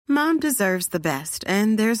Mom deserves the best,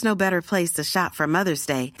 and there's no better place to shop for Mother's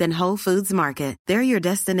Day than Whole Foods Market. They're your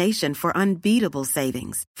destination for unbeatable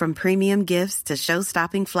savings, from premium gifts to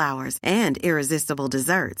show-stopping flowers and irresistible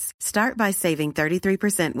desserts. Start by saving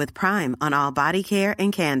 33% with Prime on all body care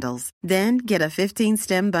and candles. Then get a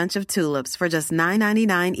 15-stem bunch of tulips for just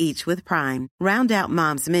 $9.99 each with Prime. Round out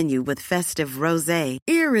Mom's menu with festive rosé,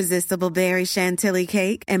 irresistible berry chantilly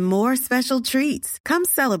cake, and more special treats. Come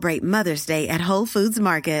celebrate Mother's Day at Whole Foods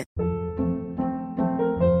Market.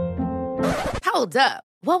 Hold up.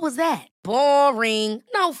 What was that? Boring.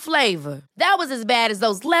 No flavor. That was as bad as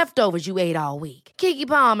those leftovers you ate all week. Keke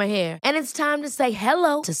Palmer here, and it's time to say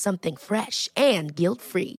hello to something fresh and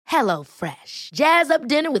guilt-free. Hello Fresh. Jazz up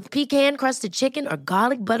dinner with pecan-crusted chicken or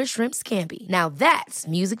garlic butter shrimp scampi. Now that's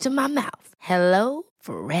music to my mouth. Hello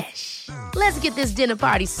Fresh. Let's get this dinner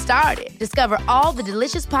party started. Discover all the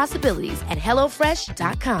delicious possibilities at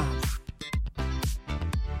hellofresh.com.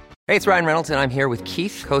 Hey, it's Ryan Reynolds, and I'm here with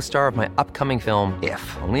Keith, co-star of my upcoming film, If,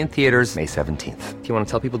 only in theaters May 17th. Do you want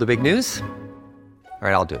to tell people the big news? All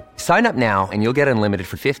right, I'll do it. Sign up now and you'll get unlimited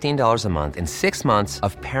for $15 a month and 6 months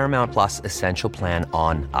of Paramount Plus Essential Plan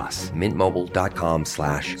on us.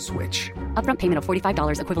 MintMobile.com/switch. Upfront payment of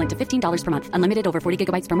 $45 equivalent to $15 per month. Unlimited over 40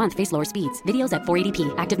 gigabytes per month. Face lower speeds. Videos at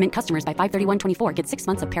 480p. Active Mint customers by 531.24 get 6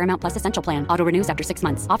 months of Paramount Plus Essential Plan. Auto renews after 6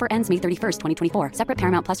 months. Offer ends May 31st, 2024. Separate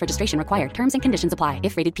Paramount Plus registration required. Terms and conditions apply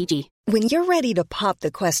if rated PG. When you're ready to pop the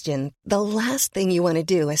question, the last thing you want to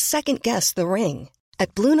do is second-guess the ring.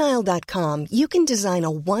 At BlueNile.com, you can design a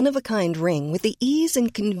one-of-a-kind ring with the ease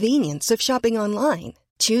and convenience of shopping online.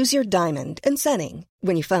 Choose your diamond and setting.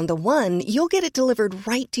 When you find the one, you'll get it delivered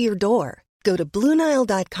right to your door. Go to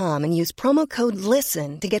BlueNile.com and use promo code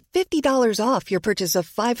LISTEN to get $50 off your purchase of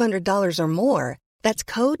 $500 or more. That's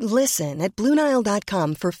code LISTEN at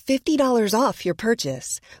BlueNile.com for $50 off your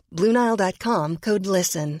purchase. BlueNile.com, code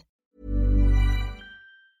LISTEN.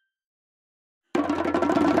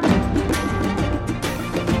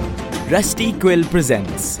 Rusty Quill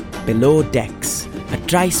presents Below Decks, a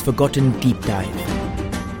thrice-forgotten deep dive.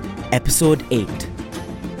 Episode 8,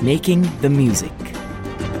 Making the Music.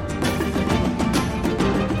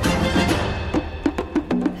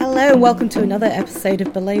 Hello and welcome to another episode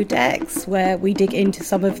of Below Decks, where we dig into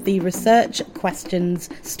some of the research, questions,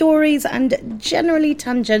 stories, and generally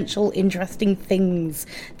tangential, interesting things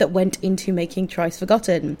that went into making Thrice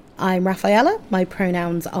Forgotten. I'm Rafaela, my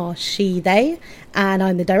pronouns are she, they, and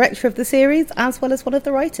I'm the director of the series, as well as one of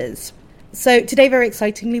the writers. So today, very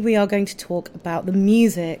excitingly, we are going to talk about the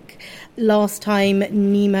music. Last time,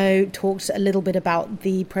 Nemo talked a little bit about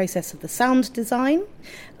the process of the sound design.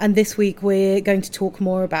 And this week, we're going to talk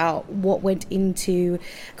more about what went into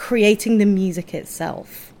creating the music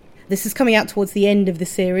itself. This is coming out towards the end of the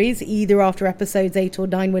series, either after episodes 8 or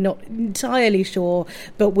 9, we're not entirely sure,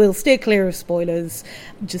 but we'll steer clear of spoilers,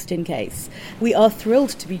 just in case. We are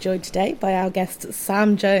thrilled to be joined today by our guest,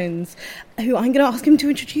 Sam Jones, who I'm going to ask him to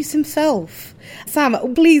introduce himself. Sam,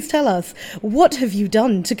 please tell us, what have you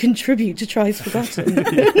done to contribute to Thrice Forgotten?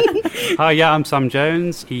 Hi, I'm Sam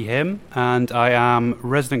Jones, he, him, and I am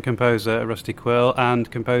resident composer at Rusty Quill and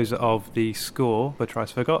composer of the score for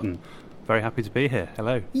Thrice Forgotten. Very happy to be here.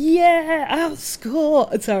 Hello. Yeah, our score.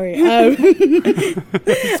 Sorry. Score's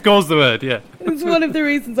the word, yeah. It's one of the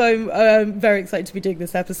reasons I'm very excited to be doing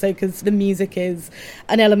this episode, because the music is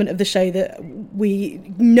an element of the show that we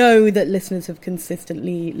know that listeners have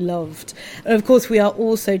consistently loved. And of course, we are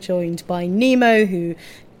also joined by Nemo, who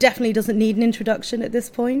definitely doesn't need an introduction at this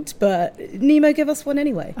point, but Nemo, give us one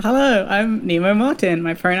anyway. Hello, I'm Nemo Martin.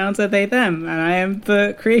 My pronouns are they, them, and I am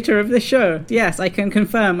the creator of this show. Yes, I can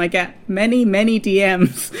confirm I get many, many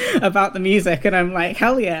DMs about the music, and I'm like,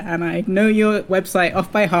 hell yeah, and I know your website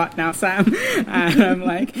off by heart now, Sam. And I'm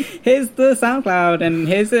like, here's the SoundCloud, and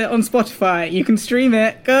here's it on Spotify. You can stream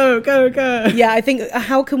it. Go, go, go. Yeah, I think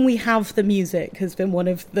how can we have the music has been one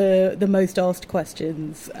of the most asked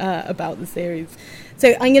questions about the series.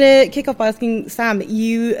 So I'm going to kick off by asking Sam,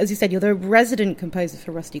 you, as you said, you're the resident composer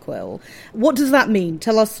for Rusty Quill. What does that mean?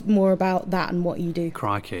 Tell us more about that and what you do.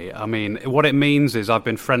 Crikey. I mean, what it means is I've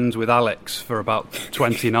been friends with Alex for about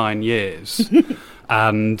 29 years.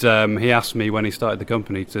 And he asked me when he started the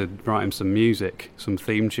company to write him some music, some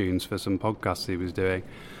theme tunes for some podcasts he was doing.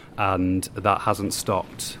 And that hasn't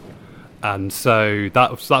stopped. And so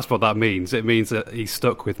that's what that means. It means that he's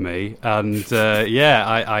stuck with me. And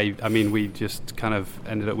I mean, we just kind of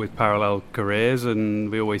ended up with parallel careers,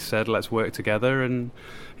 and we always said, let's work together. And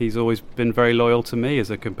he's always been very loyal to me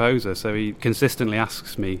as a composer. So he consistently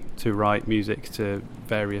asks me to write music to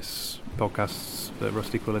various podcasts that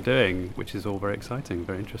Rusty Quill are doing, which is all very exciting,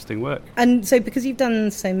 very interesting work. And so because you've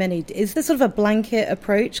done so many, is there sort of a blanket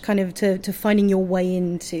approach kind of to finding your way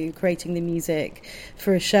into creating the music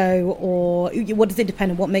for a show, or what does it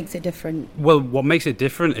depend on? What makes it different? Well, what makes it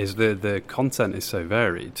different is the content is so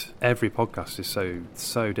varied. Every podcast is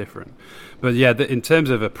so different. But yeah, in terms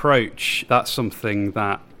of approach, that's something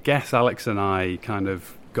that I guess Alex and I kind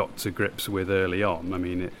of got to grips with early on. I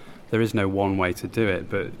mean, there is no one way to do it,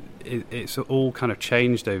 but it's all kind of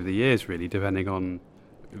changed over the years, really, depending on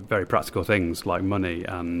very practical things like money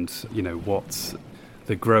and, what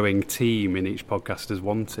the growing team in each podcast has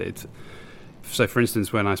wanted. So, for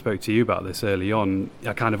instance, when I spoke to you about this early on,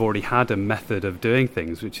 I kind of already had a method of doing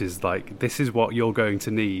things, which is like, this is what you're going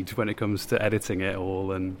to need when it comes to editing it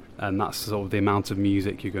all, and that's sort of the amount of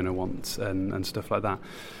music you're going to want and stuff like that.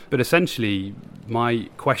 But essentially, my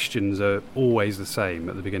questions are always the same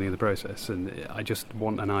at the beginning of the process, and I just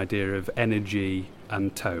want an idea of energy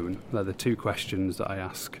and tone. They're the two questions that I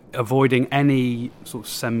ask, avoiding any sort of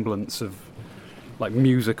semblance of like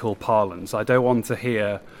musical parlance. I don't want to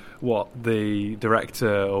hear what the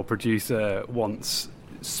director or producer wants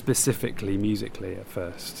specifically musically at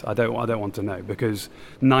first. I don't want to know, because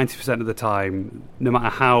 90% of the time, no matter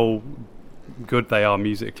how good they are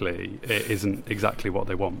musically, it isn't exactly what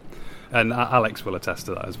they want. And Alex will attest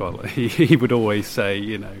to that as well. He would always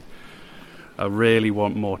say, I really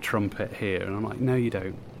want more trumpet here, and I'm like, no, you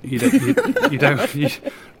don't. You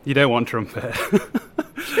don't want trumpet.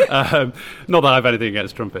 Not that I have anything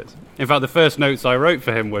against trumpets. In fact, the first notes I wrote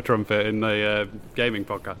for him were trumpet in the gaming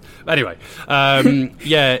podcast. Anyway,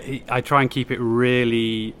 I try and keep it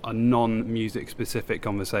really a non-music specific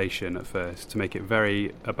conversation at first, to make it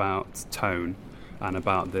very about tone and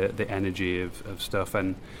about the energy of stuff.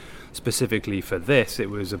 And specifically for this, it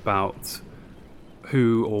was about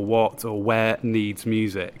who or what or where needs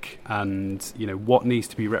music, and what needs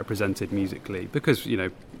to be represented musically, because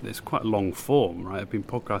it's quite long form, right? I've been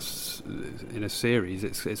podcasts in a series,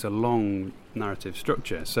 it's a long narrative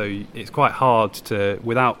structure, so it's quite hard to,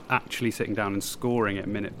 without actually sitting down and scoring it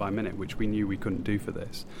minute by minute, which we knew we couldn't do for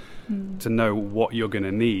this, to know what you're going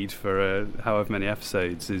to need for however many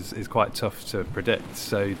episodes is quite tough to predict.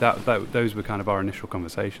 So those were kind of our initial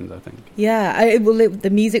conversations, I think. Yeah, the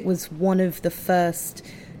music was one of the first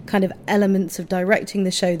kind of elements of directing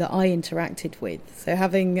the show that I interacted with. So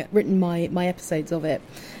having written my episodes of it,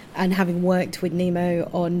 and having worked with Nemo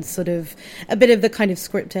on sort of a bit of the kind of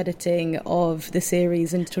script editing of the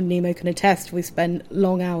series, and Nemo can attest, we spent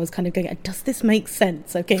long hours kind of going, does this make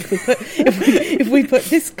sense? Okay, if we put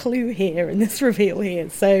this clue here and this reveal here.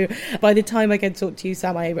 So by the time I could talk to you,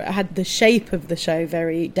 Sam, I had the shape of the show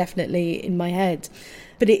very definitely in my head.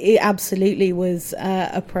 But it absolutely was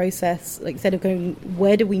a process, like I said, of going,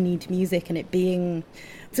 where do we need music? And it being,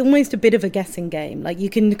 it's almost a bit of a guessing game. Like, you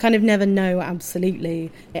can kind of never know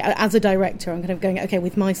absolutely. As a director, I'm kind of going, okay,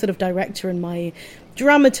 with my sort of director and my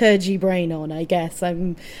dramaturgy brain on, I guess,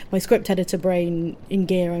 I'm my script editor brain in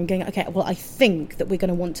gear, I'm going, okay, well, I think that we're going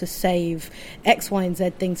to want to save X, Y, and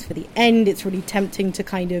Z things for the end. It's really tempting to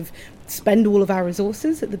kind of spend all of our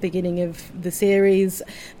resources at the beginning of the series,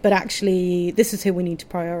 but actually this is who we need to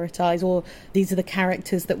prioritise, or these are the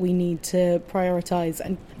characters that we need to prioritise,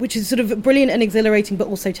 and which is sort of brilliant and exhilarating, but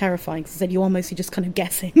also terrifying, because I said you are mostly just kind of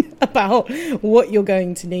guessing about what you're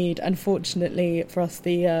going to need. Unfortunately for us,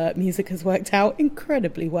 the music has worked out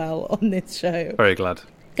incredibly well on this show. Very glad.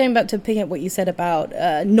 Going back to picking up what you said about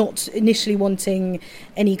not initially wanting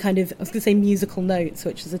any kind of, I was going to say musical notes,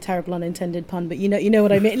 which is a terrible unintended pun, but you know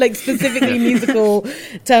what I mean, like specifically musical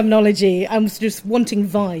terminology. I'm just wanting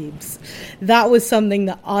vibes. That was something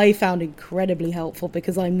that I found incredibly helpful,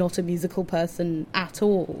 because I'm not a musical person at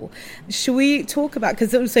all. Should we talk about,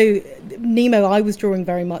 because also Nemo, I was drawing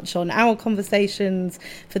very much on our conversations,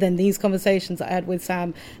 for then these conversations I had with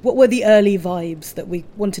Sam. What were the early vibes that we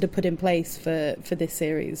wanted to put in place for this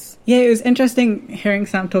series? Yeah, it was interesting hearing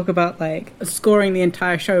Sam talk about like scoring the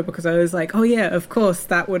entire show, because I was like, oh yeah, of course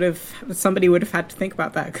somebody would have had to think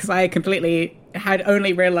about that, because I completely had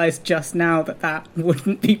only realized just now that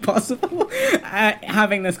wouldn't be possible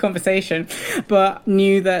having this conversation, but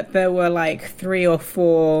knew that there were like 3 or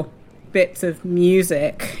 4 bits of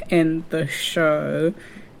music in the show,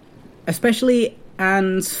 especially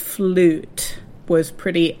Anne's flute was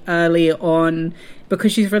pretty early on,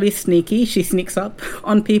 because she's really sneaky. She sneaks up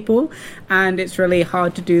on people, and it's really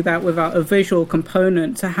hard to do that without a visual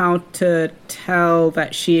component to how to tell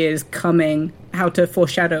that she is coming, how to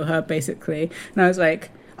foreshadow her, basically. And I was like,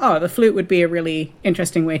 oh, the flute would be a really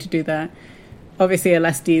interesting way to do that. Obviously,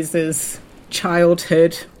 Alestes'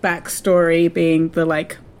 childhood backstory being the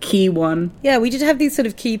like key one. Yeah, we did have these sort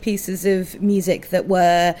of key pieces of music that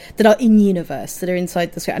are in universe, that are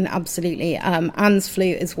inside the script, and absolutely, Anne's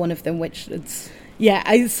flute is one of them, which it's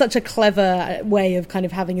such a clever way of kind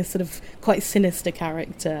of having a sort of quite sinister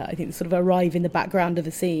character, I think, sort of arrive in the background of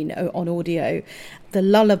a scene on audio. The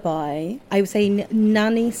lullaby, I was saying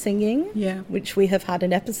Nanny singing, which we have had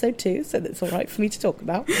in episode 2, so that's all right for me to talk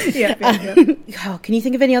about. Can you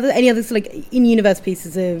think of any other sort of like in-universe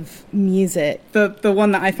pieces of music? The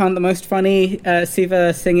one that I found the most funny,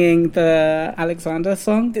 Siva singing the Alexander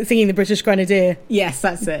song. Singing the British Grenadier. Yes,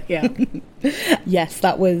 that's it, yeah. Yes,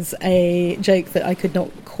 that was a joke that I could not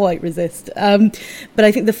quite resist. But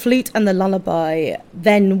I think the flute and the lullaby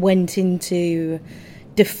then went into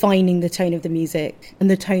defining the tone of the music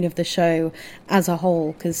and the tone of the show as a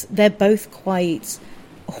whole, because they're both quite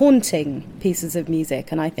haunting pieces of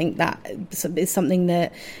music, and I think that is something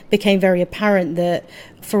that became very apparent, that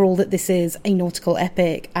for all that this is a nautical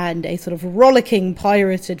epic and a sort of rollicking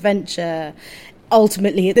pirate adventure,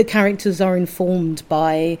 ultimately the characters are informed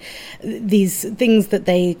by these things that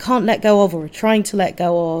they can't let go of or are trying to let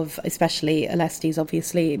go of, especially Alestes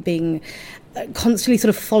obviously being constantly sort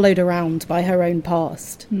of followed around by her own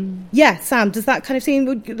past. Yeah, Sam, does that kind of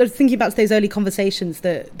seem, thinking about those early conversations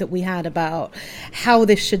that we had about how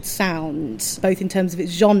this should sound, both in terms of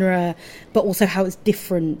its genre but also how it's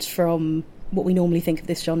different from what we normally think of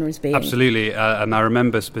this genre as being? Absolutely, and I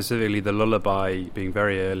remember specifically the lullaby being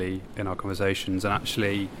very early in our conversations, and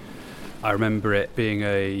actually I remember it being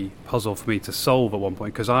a puzzle for me to solve at one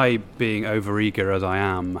point, because I, being overeager as I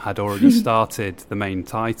am, had already started the main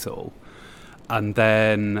title and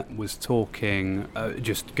then was talking,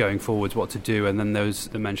 just going forwards what to do, and then there was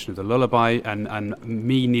the mention of the lullaby and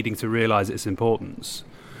me needing to realise its importance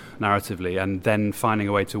narratively, and then finding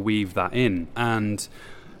a way to weave that in. And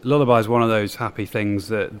lullaby is one of those happy things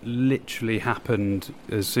that literally happened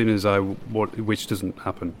as soon as which doesn't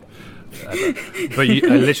happen ever. But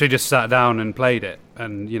I literally just sat down and played it,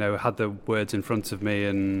 and had the words in front of me,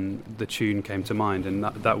 and the tune came to mind, and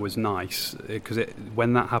that was nice, because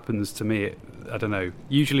when that happens to me, I don't know.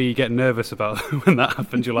 Usually you get nervous about when that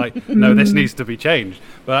happens. You're like, no, this needs to be changed.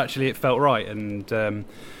 But actually, it felt right, and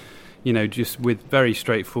just with very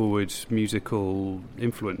straightforward musical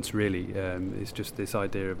influence, really. It's just this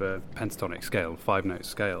idea of a pentatonic scale, 5-note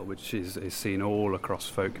scale, which is seen all across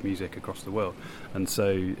folk music across the world. And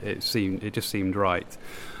so it just seemed right.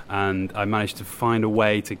 And I managed to find a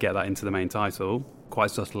way to get that into the main title,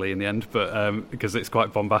 quite subtly in the end, but because it's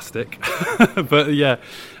quite bombastic. But yeah,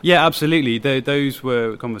 absolutely. Those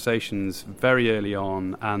were conversations very early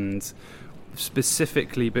on, and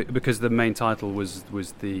specifically because the main title was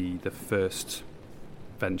the first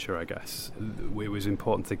venture, I guess. It was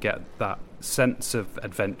important to get that sense of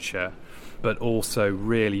adventure, but also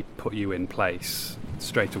really put you in place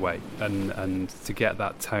straight away, and to get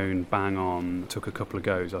that tone bang on took a couple of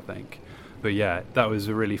goes, I think. But yeah, that was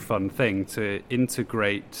a really fun thing to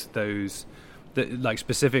integrate those, like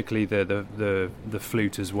specifically the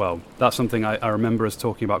flute as well. That's something I remember us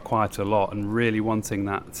talking about quite a lot, and really wanting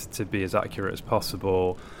that to be as accurate as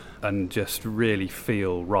possible and just really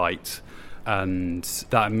feel right. And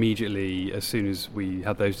that immediately, as soon as we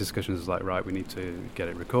had those discussions, was like, right, we need to get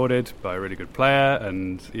it recorded by a really good player,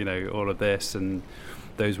 and all of this, and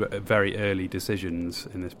those were very early decisions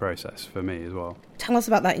in this process for me as well. Tell us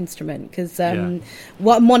about that instrument, because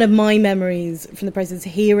one of my memories from the process is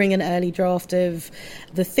hearing an early draft of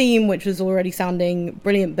the theme, which was already sounding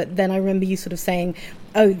brilliant, but then I remember you sort of saying,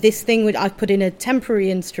 oh, this thing I've put in a temporary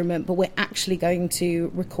instrument, but we're actually going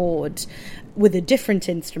to record with a different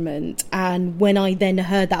instrument. And when I then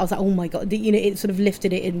heard that, I was like, oh my God, it sort of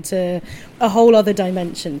lifted it into a whole other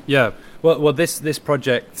dimension. Yeah. Well, this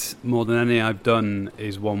project, more than any I've done,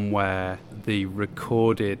 is one where the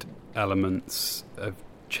recorded elements have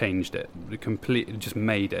changed it, completely just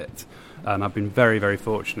made it. And I've been very, very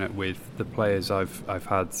fortunate with the players I've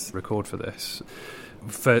had record for this.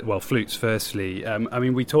 Flutes firstly.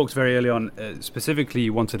 We talked very early on, specifically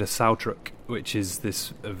you wanted a sautruk, which is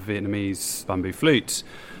this Vietnamese bamboo flute,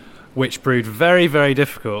 which proved very, very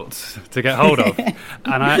difficult to get hold of.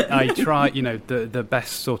 And I tried, the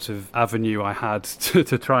best sort of avenue I had to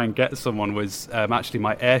try and get someone was actually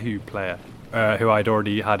my erhu player, who I'd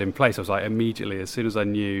already had in place. I was like, immediately, as soon as I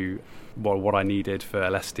knew what I needed for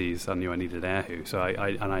Alestes, I knew I needed an erhu. So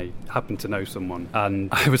I happened to know someone, and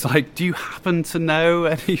I was like, do you happen to know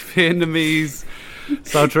any Vietnamese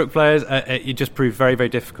sautruk players? It just proved very, very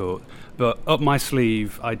difficult. But up my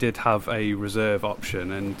sleeve, I did have a reserve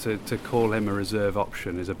option, and to call him a reserve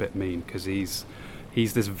option is a bit mean, because he's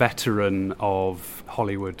He's this veteran of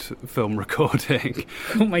Hollywood film recording.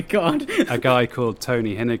 Oh my God. A guy called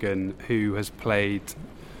Tony Hinnigan, who has played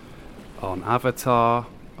on Avatar,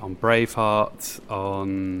 on Braveheart,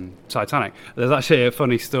 on Titanic. There's actually a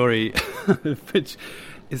funny story, which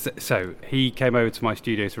is, so he came over to my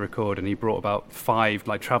studio to record, and he brought about 5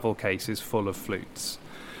 travel cases full of flutes.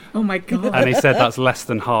 Oh my God. And he said that's less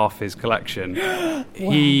than half his collection. Wow.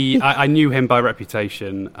 I knew him by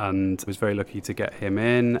reputation and was very lucky to get him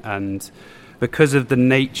in. And because of the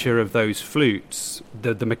nature of those flutes,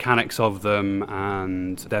 the mechanics of them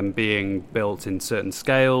and them being built in certain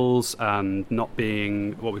scales and not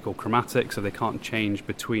being what we call chromatic, so they can't change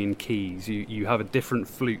between keys. You have a different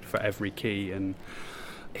flute for every key, and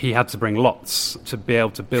he had to bring lots to be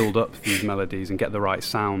able to build up these melodies and get the right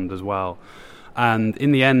sound as well. And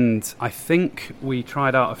in the end, I think we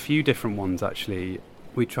tried out a few different ones, actually.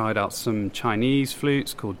 We tried out some Chinese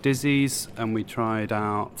flutes called dizzies, and we tried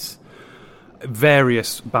out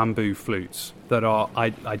various bamboo flutes that are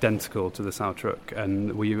identical to the Sautruc,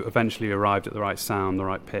 and we eventually arrived at the right sound, the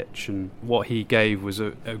right pitch, and what he gave was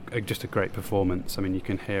just a great performance. I mean, you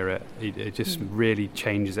can hear it. It just really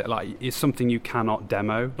changes it. It's something you cannot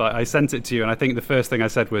demo. I sent it to you, and I think the first thing I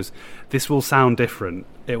said was, this will sound different.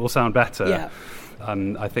 It will sound better. Yeah.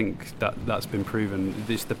 And I think that's been proven.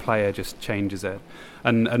 The player just changes it.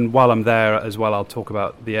 And while I'm there as well, I'll talk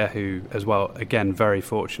about the Erhu as well. Again, very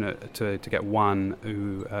fortunate to get Juan,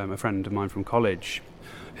 who a friend of mine from college,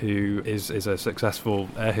 who is a successful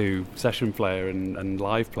Erhu session player and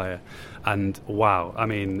live player. And wow, I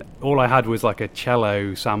mean, all I had was a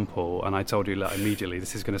cello sample, and I told you immediately,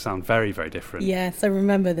 this is going to sound very, very different. Yes, I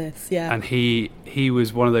remember this, yeah. And he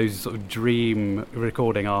was one of those sort of dream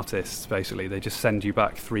recording artists, basically. They just send you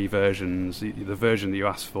back 3 versions, the version that you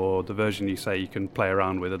asked for, the version you say you can play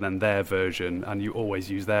around with, and then their version, and you always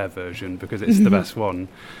use their version because it's the best one.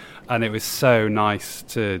 And it was so nice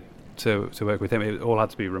to work with him. It all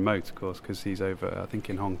had to be remote, of course, because he's over, I think,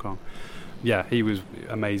 in Hong Kong. Yeah, he was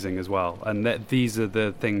amazing as well. And these are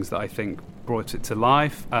the things that I think brought it to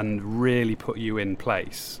life and really put you in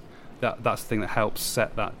place. That's the thing that helps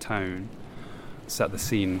set that tone, set the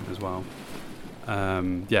scene as well.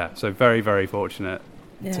 So very, very fortunate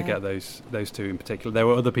to get those 2 in particular. There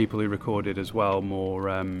were other people who recorded as well,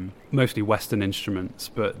 more mostly Western instruments,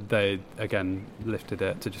 but they, again, lifted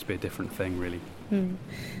it to just be a different thing, really.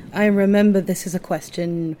 I remember this is a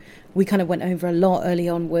question we kind of went over a lot early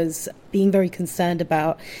on, was being very concerned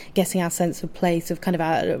about getting our sense of place of kind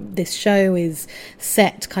of this show is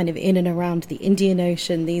set kind of in and around the Indian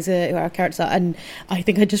Ocean. These are who our characters are. And I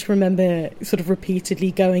think I just remember sort of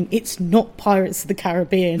repeatedly going, it's not Pirates of the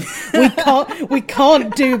Caribbean. We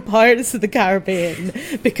can't do Pirates of the Caribbean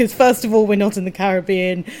because first of all, we're not in the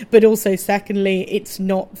Caribbean, but also secondly, it's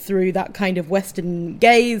not through that kind of Western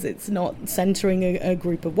gaze. It's not centering a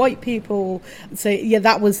group of white people. So yeah,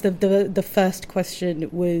 that was the first question,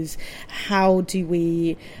 was how do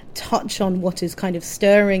we touch on what is kind of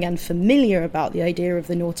stirring and familiar about the idea of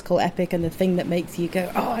the nautical epic and the thing that makes you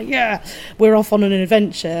go, oh yeah, we're off on an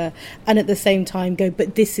adventure, and at the same time go,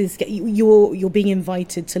 but this is, you're being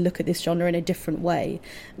invited to look at this genre in a different way,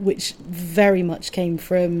 which very much came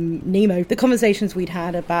from Nemo. The conversations we'd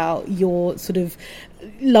had about your sort of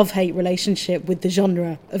love-hate relationship with the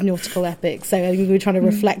genre of nautical epic, so I think we were trying to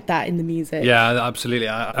reflect that in the music. Yeah, absolutely.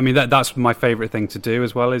 I mean, that's my favourite thing to do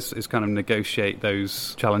as well, is kind of negotiate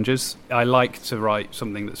those challenges. I like to write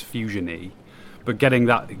something that's fusion-y, but getting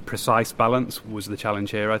that precise balance was the challenge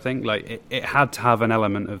here, I think. It had to have an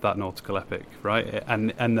element of that nautical epic, right?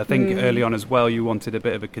 And I think early on as well, you wanted a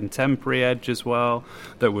bit of a contemporary edge as well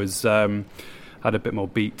that was had a bit more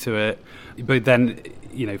beat to it. But then,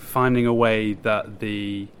 finding a way that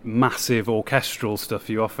the massive orchestral stuff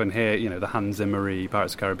you often hear, the Hans Zimmer-y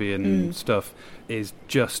Pirates of the Caribbean stuff, is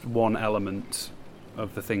just one element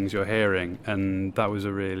of the things you're hearing. And that was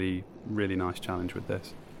a really, really nice challenge with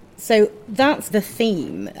this. So that's the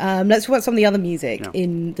theme. Let's talk about some of the other music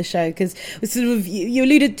in the show, because sort of you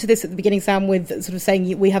alluded to this at the beginning, Sam, with sort of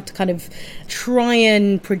saying we have to kind of try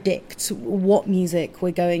and predict what music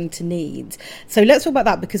we're going to need. So let's talk about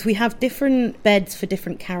that, because we have different beds for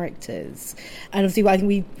different characters, and obviously I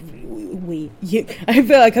think I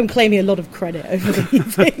feel like I'm claiming a lot of credit over the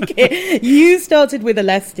music. You started with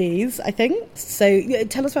Alestes, I think. So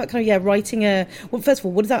tell us about kind of writing well, first of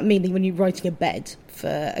all, what does that mean when you're writing a bed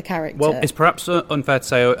for a character? Well, it's perhaps unfair to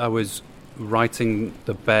say I was writing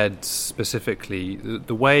the bed specifically.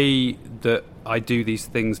 The way that I do these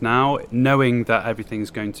things now, knowing that everything's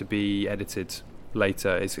going to be edited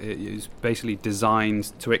later, is basically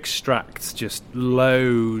designed to extract just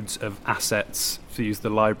loads of assets to use the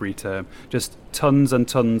library term, just tons and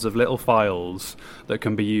tons of little files that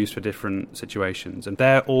can be used for different situations. And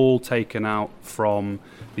they're all taken out from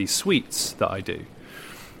these suites that I do.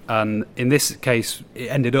 And in this case, it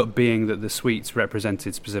ended up being that the suites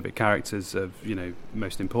represented specific characters of,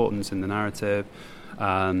 most importance in the narrative,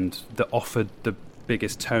 and that offered the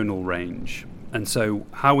biggest tonal range. And so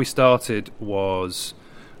how we started was,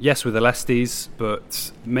 yes, with Alestes,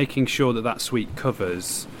 but making sure that that suite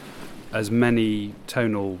covers as many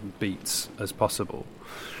tonal beats as possible.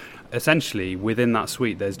 Essentially, within that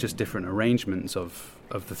suite, there's just different arrangements of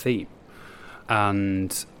the theme.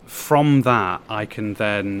 And from that, I can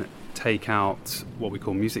then take out what we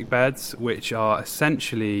call music beds, which are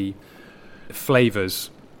essentially flavors,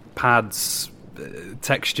 pads,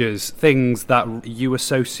 textures, things that you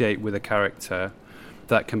associate with a character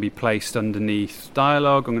that can be placed underneath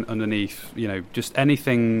dialogue, underneath, just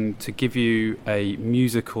anything to give you a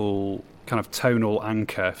musical kind of tonal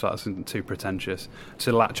anchor, if that isn't too pretentious,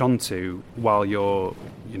 to latch onto while you're,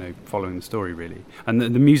 following the story, really. And the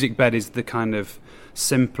music bed is the kind of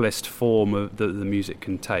simplest form of that the music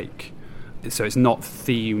can take. So it's not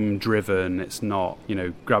theme driven, it's not,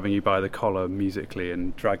 grabbing you by the collar musically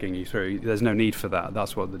and dragging you through. There's no need for that.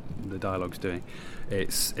 That's what the dialogue's doing.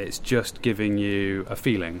 It's just giving you a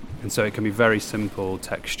feeling. And so it can be very simple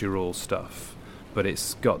textural stuff, but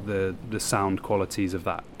it's got the sound qualities of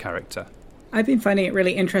that character. I've been finding it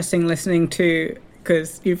really interesting listening to,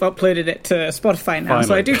 because you've uploaded it to Spotify now, Finally.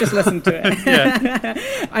 So I do just listen to it.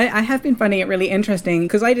 Yeah. I have been finding it really interesting,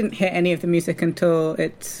 because I didn't hear any of the music until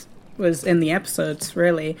it was in the episodes,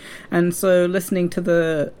 really. And so listening to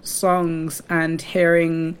the songs and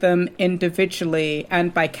hearing them individually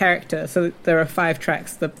and by character. So there are 5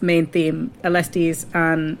 tracks, the main theme, Alestes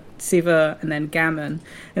and Siva, and then Gammon.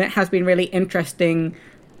 And it has been really interesting,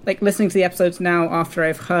 like listening to the episodes now after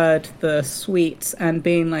I've heard the suites and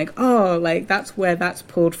being like, oh, like that's where that's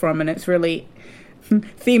pulled from, and it's really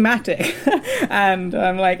thematic. And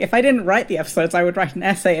I'm like, if I didn't write the episodes, I would write an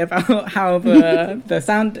essay about how the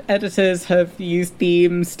sound editors have used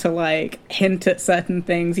themes to like hint at certain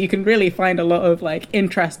things. You can really find a lot of like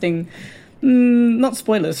interesting, not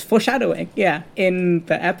spoilers, foreshadowing, in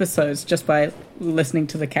the episodes just by listening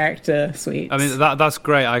to the character suites. I mean, that's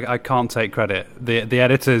great. I can't take credit. The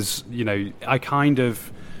editors, I kind of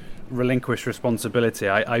relinquish responsibility.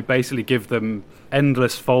 I basically give them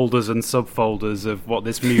endless folders and subfolders of what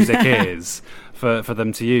this music is for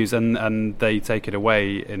them to use, and they take it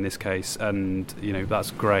away in this case, and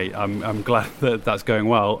that's great. I'm glad that that's going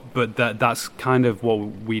well, but that's kind of what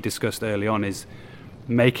we discussed early on, is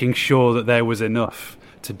making sure that there was enough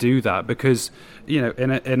to do that, because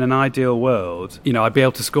in an ideal world, I'd be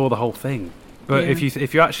able to score the whole thing, but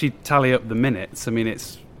if you actually tally up the minutes, I mean,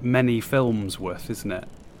 it's many films worth, isn't it?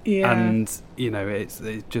 Yeah. And it's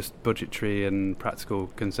just budgetary and practical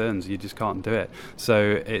concerns. You just can't do it.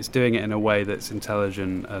 So it's doing it in a way that's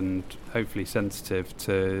intelligent and hopefully sensitive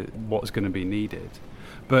to what's going to be needed.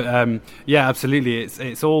 But absolutely,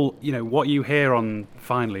 it's all, what you hear on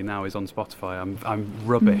finally now is on Spotify. I'm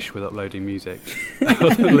rubbish with uploading music.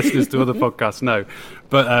 Listeners to other podcasts know,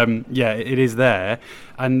 but it is there,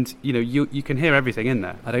 and you can hear everything in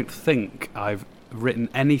there. I don't think I've written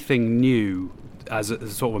anything new as a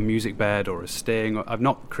sort of a music bed or a sting. I've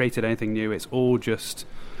not created anything new. It's all just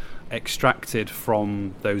extracted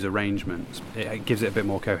from those arrangements. It gives it a bit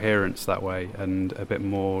more coherence that way, and a bit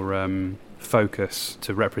more focus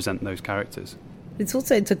to represent those characters. It's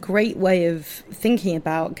a great way of thinking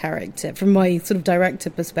about character. From my sort of director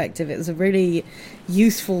perspective, it was a really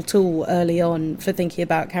useful tool early on for thinking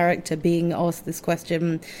about character, being asked this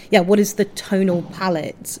question, what is the tonal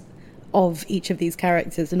palette of each of these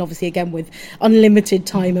characters? And obviously, again, with unlimited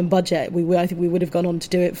time and budget, I think we would have gone on to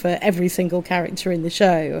do it for every single character in the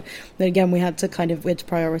show. But again, we had to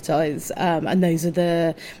prioritise, and those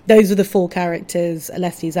are the 4 characters,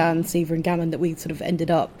 Alestes, Anne, Siva, and Gammon, that we sort of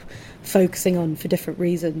ended up focusing on for different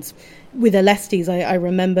reasons. With Alestes, I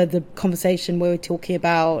remember the conversation where we were talking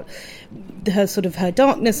about her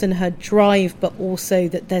darkness and her drive, but also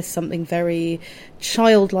that there's something very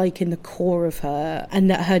childlike in the core of her, and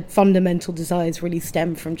that her fundamental desires really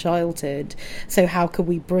stem from childhood. So how could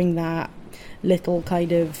we bring that little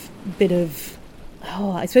kind of bit of,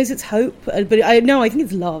 I suppose it's hope, but I think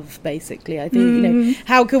it's love, basically. I think,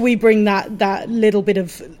 how could we bring that little bit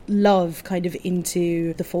of love kind of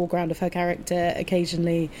into the foreground of her character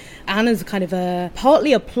occasionally? Anna's kind of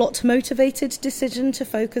partly a plot-motivated decision to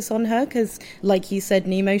focus on her, because, like you said,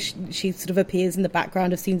 Nemo, she sort of appears in the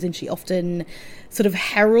background of scenes, and she often sort of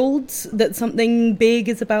heralds that something big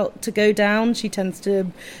is about to go down. She tends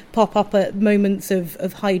to pop up at moments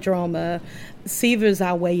of high drama, Siva's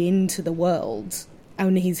our way into the world,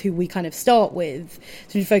 and he's who we kind of start with,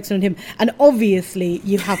 so we focus on him. And obviously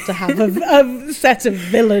you have to have a set of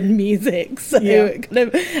villain music, so it kind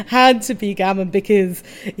of had to be Gammon, because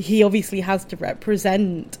he obviously has to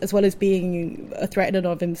represent, as well as being a threat in and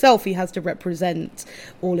of himself, he has to represent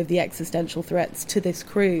all of the existential threats to this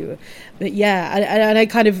crew. But yeah, and I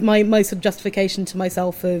kind of, my sort of justification to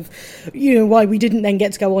myself of, you know, why we didn't then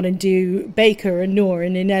get to go on and do Baker and Noor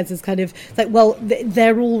and Inez is kind of like, well,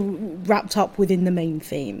 they're all wrapped up within the main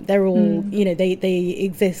theme. They're all, you know, they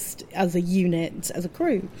exist as a unit, as a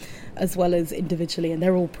crew, as well as individually, and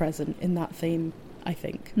they're all present in that theme, I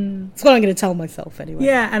think. That's what I'm going to tell myself anyway.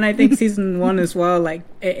 Yeah, and I think season 1 as well, like,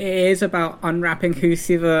 it is about unwrapping who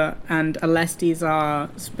Siva and Alestes are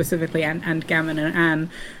specifically, and Gammon and Anne,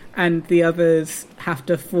 and the others have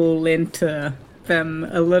to fall into them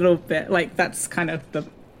a little bit. Like, that's kind of the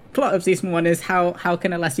plot of season 1, is how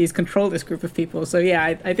can Alestes control this group of people. So yeah,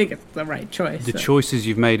 I think it's the right choice. The choices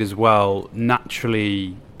you've made as well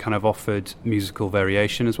naturally kind of offered musical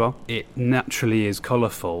variation as well. It naturally is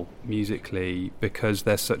colourful musically because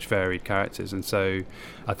they're such varied characters, and so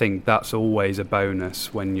I think that's always a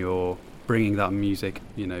bonus when you're bringing that music,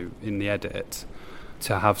 you know, in the edit,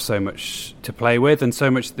 to have so much to play with and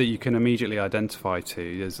so much that you can immediately identify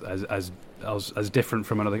to as different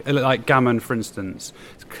from another. Like Gammon, for instance,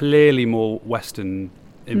 it's clearly more Western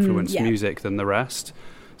influenced music than the rest,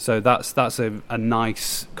 so that's a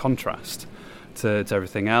nice contrast to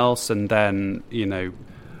everything else. And then, you know,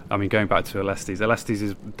 I mean, going back to Alestes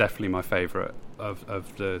is definitely my favourite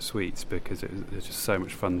of the suites because it's just so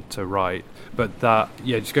much fun to write. But that,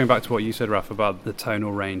 yeah, just going back to what you said, Raf, about the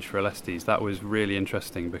tonal range for Alestes, that was really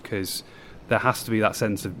interesting because there has to be that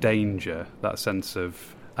sense of danger, that sense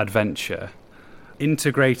of adventure,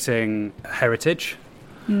 integrating heritage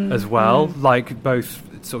as well, like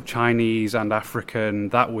both sort of Chinese and African.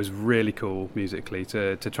 That was really cool musically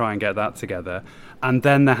to try and get that together. And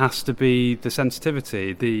then there has to be the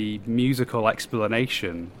sensitivity, the musical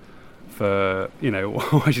explanation for, you know,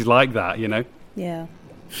 why she's like that, you know. Yeah.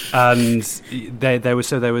 And there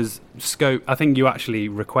was scope. I think you actually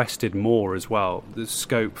requested more as well. The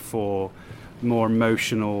scope for more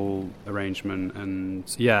emotional arrangement, and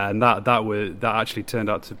that actually turned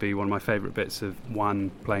out to be one of my favourite bits of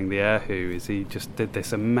Wan playing the erhu. Is he just did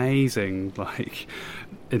this amazing like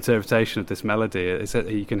interpretation of this melody.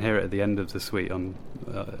 You can hear it at the end of the suite on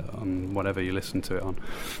whatever you listen to it on.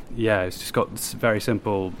 Yeah, it's just got very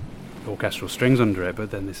simple orchestral strings under it,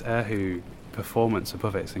 but then this erhu performance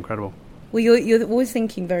above it, it's incredible. Well, you're always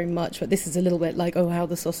thinking very much, but this is a little bit like, how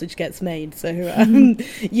the sausage gets made. So,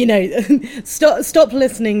 you know, stop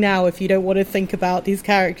listening now if you don't want to think about these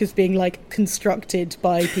characters being like constructed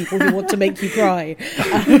by people who want to make you cry.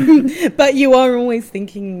 But you are always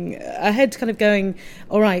thinking ahead, kind of going,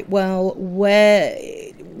 all right, well,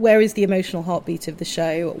 where is the emotional heartbeat of the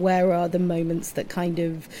show? Where are the moments that kind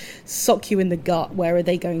of sock you in the gut? Where are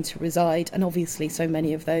they going to reside? And obviously so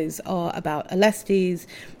many of those are about Alestes,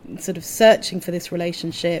 sort of searching for this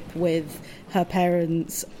relationship with her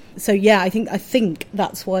parents. So yeah, I think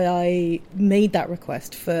that's why I made that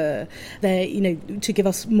request for their, you know, to give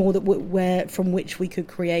us more where from which we could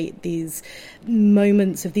create these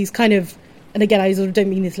moments of these kind of, and again, I sort of don't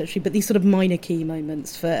mean this literally, but these sort of minor key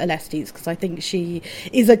moments for Alestes, because I think she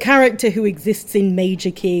is a character who exists in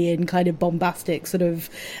major key and kind of bombastic, sort of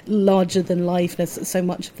larger than lifeness so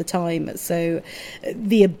much of the time. So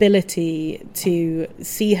the ability to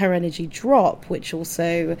see her energy drop, which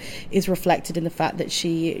also is reflected in the fact that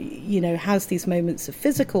she, you know, has these moments of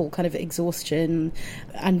physical kind of exhaustion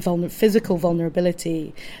and physical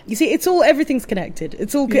vulnerability. You see, everything's connected.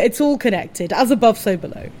 It's all connected, as above, so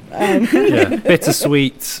below.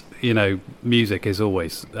 Bittersweet, you know, music is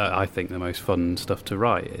always, I think, the most fun stuff to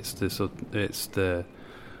write. It's the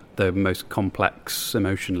most complex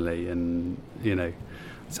emotionally, and you know,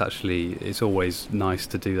 it's always nice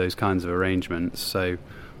to do those kinds of arrangements. So,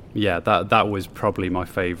 yeah, that was probably my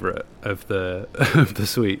favourite of the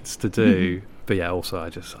suites to do. Mm-hmm. But yeah, also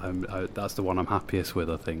that's the one I'm happiest with,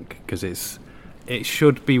 I think, because it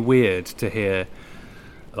should be weird to hear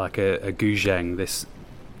like a guzheng, this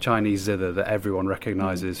Chinese zither that everyone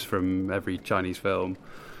recognises from every Chinese film.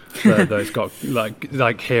 That's got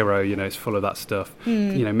like Hero, you know, it's full of that stuff.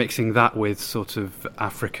 You know, mixing that with sort of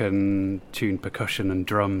African tuned percussion and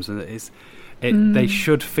drums, and they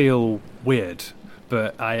should feel weird,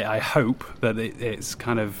 but I hope that it's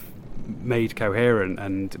kind of made coherent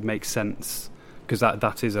and makes sense, because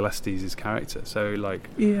that is Alestes' character. So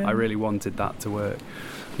I really wanted that to work.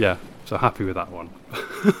 Yeah, so happy with that one.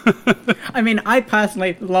 I mean, I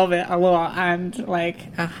personally love it a lot, and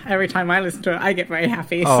every time I listen to it, I get very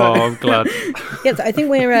happy. Oh, so. I'm glad. Yes, I think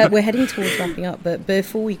we're heading towards wrapping up, but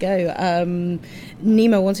before we go,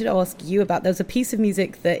 Nemo, I wanted to ask you about, there was a piece of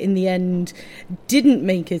music that in the end didn't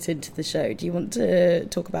make it into the show. Do you want to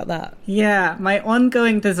talk about that? Yeah, my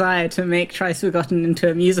ongoing desire to make Thrice Forgotten into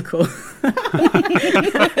a musical.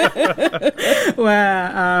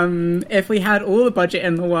 Where if we had all the budget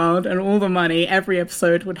in the world and all the money, every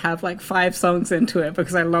episode would have 5 songs into it,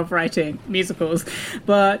 because I love writing musicals.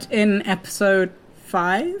 But in episode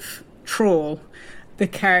 5, Trawl, the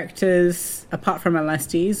characters, apart from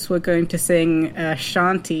Alestes, were going to sing a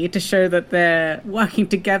shanty to show that they're working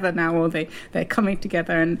together now, or they're coming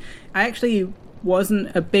together. And I actually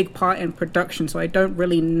wasn't a big part in production, so I don't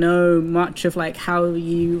really know much of how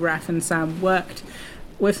you, Raf, and Sam worked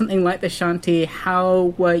with something like the shanty.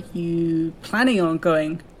 How were you planning on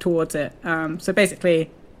going towards it? So basically,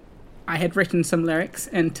 I had written some lyrics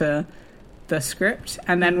into the script,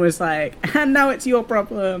 and then was and now it's your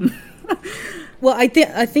problem. Well, I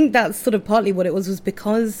think that's sort of partly what it was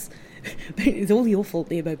because it's all your fault,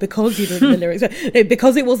 Nemo, because you didn't the lyrics.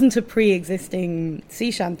 Because it wasn't a pre-existing sea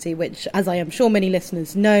shanty, which, as I am sure many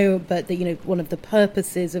listeners know, but one of the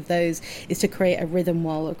purposes of those is to create a rhythm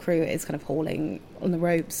while a crew is kind of hauling on the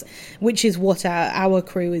ropes, which is what our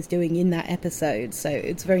crew is doing in that episode. So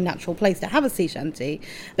it's a very natural place to have a sea shanty.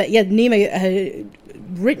 But yeah, Nemo had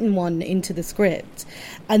written one into the script,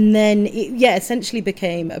 and then it essentially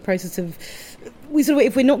became a process of,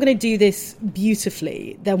 if we're not going to do this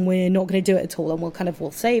beautifully, then we're not going to do it at all, and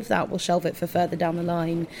we'll save that, we'll shelve it for further down the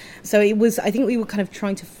line. So it was, I think we were kind of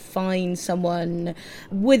trying to find someone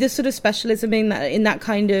with a sort of specialism in that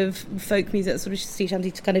kind of folk music, sort of sea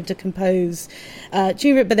shanty, to kind of decompose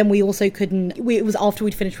tune it. But then we also couldn't, it was after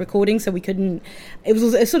we'd finished recording, so we couldn't, it was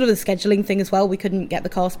a sort of a scheduling thing as well, we couldn't get the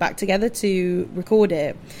cast back together to record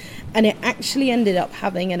it. And it actually ended up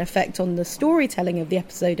having an effect on the storytelling of the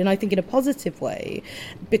episode, and I think in a positive way,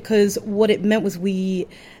 because what it meant was we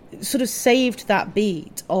sort of saved that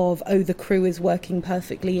beat of, the crew is working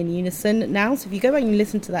perfectly in unison now. So if you go back and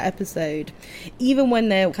listen to that episode, even when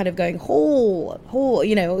they're kind of going haul,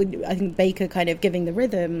 I think Baker kind of giving the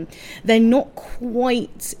rhythm, they're not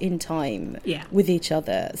quite in time with each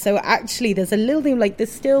other. So actually there's a little thing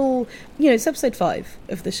there's still, it's episode 5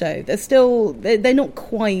 of the show, they're not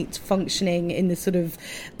quite functioning in this sort of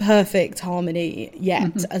perfect harmony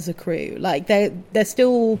yet as a crew. They're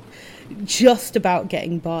still just about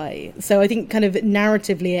getting by. So I think kind of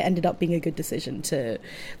narratively it ended up being a good decision to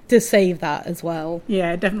save that as well.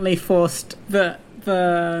 Yeah, it definitely forced the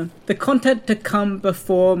content to come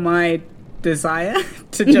before my desire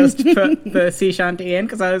to just put the sea shanty in,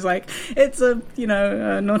 because I was it's a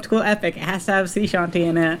nautical epic, it has to have sea shanty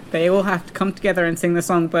in it, they all have to come together and sing the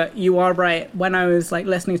song. But you are right, when I was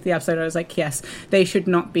listening to the episode, I was yes, they should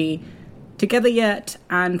not be together yet,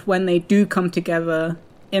 and when they do come together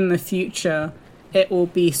in the future, it will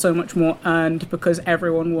be so much more earned, because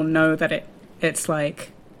everyone will know that it's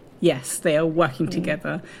yes, they are working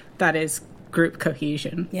together. That is group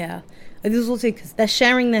cohesion. Yeah. And this is also because they're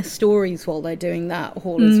sharing their stories while they're doing that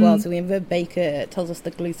haul as well. So we have Baker tells us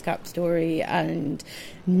the Glooscap story, and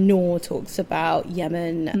Noor talks about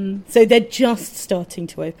Yemen. So they're just starting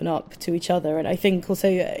to open up to each other. And I think also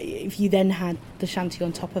if you then had the shanty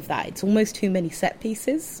on top of that, it's almost too many set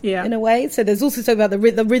pieces in a way. So there's also something about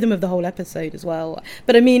the rhythm of the whole episode as well.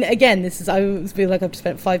 But I mean, again, I feel like I've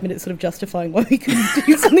spent 5 minutes sort of justifying why we couldn't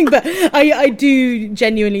do something. But I do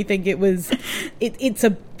genuinely think it's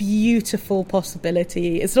a beautiful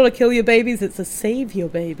possibility. It's not a kill your babies, it's a save your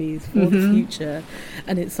babies for the future,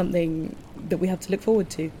 and it's something that we have to look forward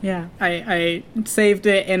to. Yeah, I saved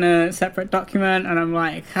it in a separate document, and I'm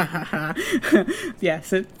ha ha ha. Yeah,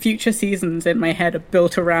 so future seasons in my head are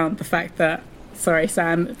built around the fact that, sorry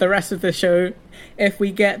Sam, the rest of the show, if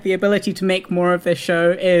we get the ability to make more of this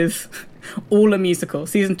show, is all a musical.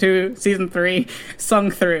 Season 2, Season 3,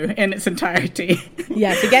 sung through in its entirety.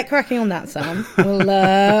 Yeah, so get cracking on that, Sam.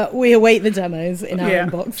 We await the demos in our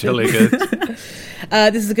inbox. Jolly good.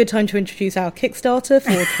 This is a good time to introduce our Kickstarter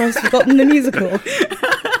for Thrice Forgotten the Musical.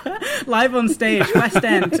 Live on stage, West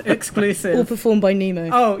End, exclusive. All performed by Nemo.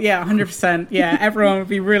 Oh, yeah, 100%. Yeah, everyone would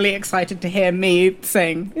be really excited to hear me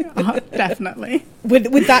sing. Definitely.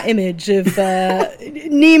 With that image of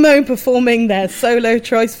Nemo performing their solo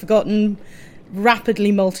Thrice Forgotten,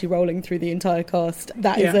 rapidly multi-rolling through the entire cast.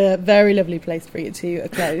 That is a very lovely place to bring it to a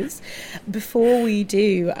close. Before we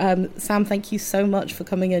do, Sam, thank you so much for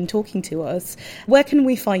coming and talking to us. Where can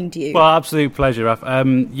we find you? Well, absolute pleasure, Raf.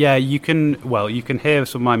 You can hear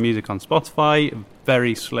some of my music on Spotify,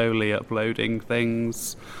 very slowly uploading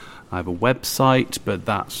things. I have a website, but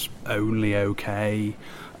that's only okay.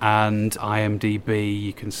 And IMDb,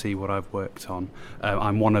 you can see what I've worked on.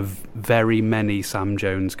 I'm one of very many Sam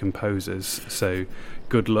Jones composers, so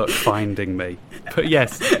good luck finding me. But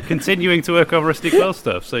yes, continuing to work on Rusty Quill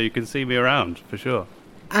stuff, so you can see me around, for sure.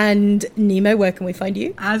 And Nemo, where can we find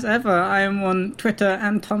you? As ever, I am on Twitter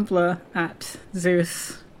and Tumblr at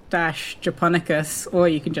Zeus-Japonicus, or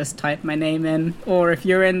you can just type my name in, or if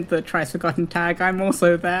you're in the Thrice Forgotten tag, I'm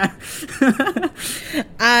also there.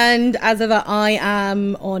 And as ever, I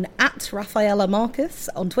am on at Rafaela Marcus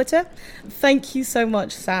on Twitter. Thank you so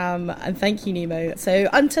much, Sam, and thank you, Nemo. So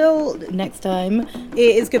until next time, it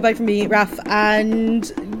is goodbye from me, Raf,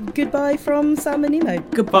 and goodbye from Sam and Nemo.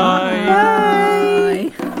 Goodbye.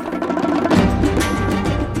 Bye.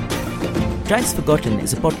 Thrice Forgotten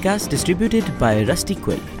is a podcast distributed by Rusty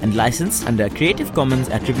Quill and licensed under a Creative Commons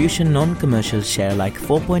Attribution Non-Commercial Share-alike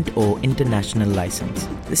 4.0 International License.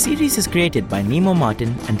 The series is created by Nemo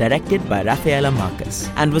Martin and directed by Rafaela Marcus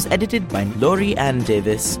and was edited by Laurie Ann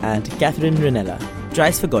Davis and Catherine Ranella.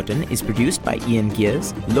 Thrice Forgotten is produced by Ian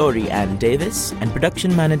Gears, Laurie Ann Davis, and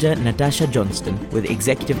production manager Natasha Johnston, with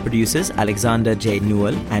executive producers Alexander J.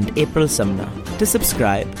 Newell and April Sumner. To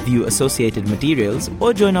subscribe, view associated materials,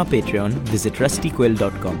 or join our Patreon, visit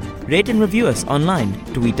rustyquill.com. Rate and review us online.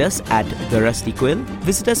 Tweet us at TheRustyQuill,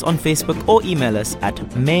 visit us on Facebook, or email us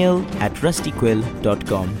at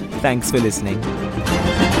mail@rustyquill.com. Thanks for listening.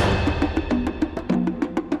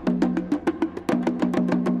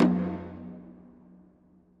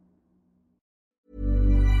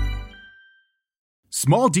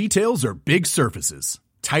 Small details are big surfaces.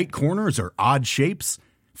 Tight corners are odd shapes.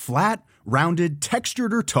 Flat, rounded,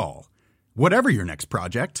 textured, or tall. Whatever your next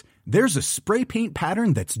project, there's a spray paint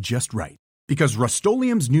pattern that's just right. Because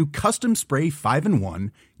Rust-Oleum's new Custom Spray 5-in-1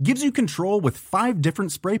 gives you control with 5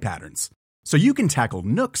 different spray patterns. So you can tackle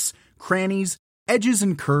nooks, crannies, edges,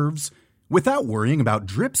 and curves without worrying about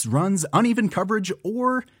drips, runs, uneven coverage,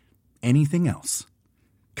 or anything else.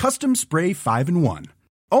 Custom Spray 5-in-1.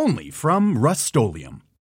 Only from Rust-Oleum.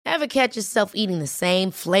 Ever catch yourself eating the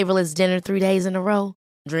same flavorless dinner 3 days in a row?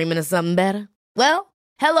 Dreaming of something better? Well,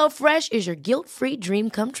 HelloFresh is your guilt-free dream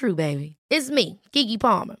come true, baby. It's me, Keke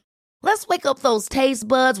Palmer. Let's wake up those taste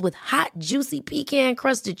buds with hot, juicy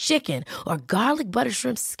pecan-crusted chicken or garlic butter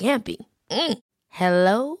shrimp scampi.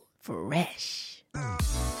 Hello Fresh.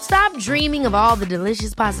 Stop dreaming of all the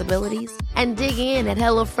delicious possibilities and dig in at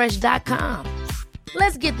HelloFresh.com.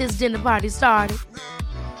 Let's get this dinner party started.